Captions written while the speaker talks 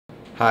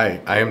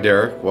Hi, I am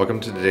Derek. Welcome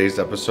to today's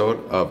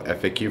episode of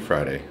FAQ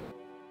Friday.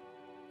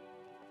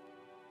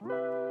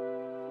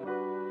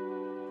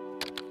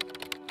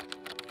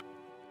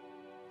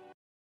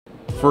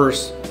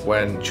 First,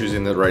 when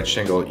choosing the right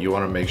shingle, you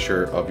want to make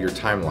sure of your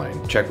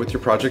timeline. Check with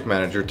your project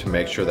manager to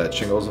make sure that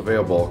shingle is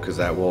available, because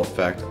that will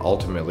affect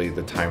ultimately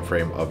the time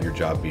frame of your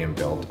job being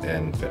built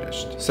and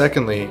finished.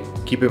 Secondly,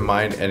 keep in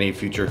mind any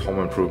future home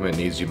improvement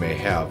needs you may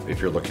have.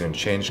 If you're looking to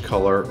change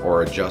color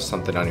or adjust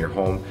something on your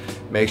home,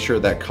 make sure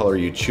that color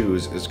you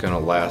choose is going to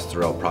last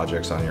throughout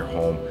projects on your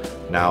home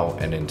now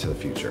and into the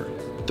future.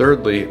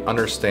 Thirdly,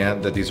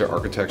 understand that these are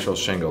architectural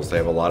shingles. They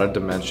have a lot of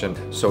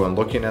dimension, so in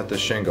looking at the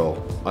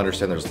shingle,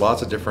 understand there's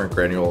lots of different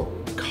granular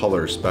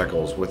color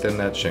speckles within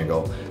that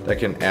shingle that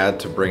can add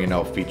to bringing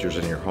out features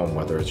in your home,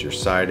 whether it's your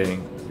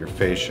siding, your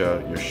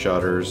fascia, your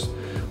shutters,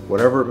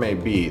 whatever it may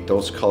be.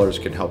 Those colors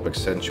can help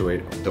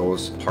accentuate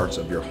those parts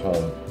of your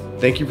home.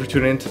 Thank you for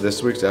tuning in to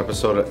this week's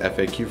episode of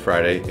FAQ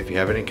Friday. If you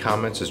have any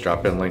comments, just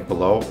drop in a link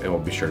below and we'll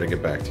be sure to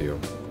get back to you.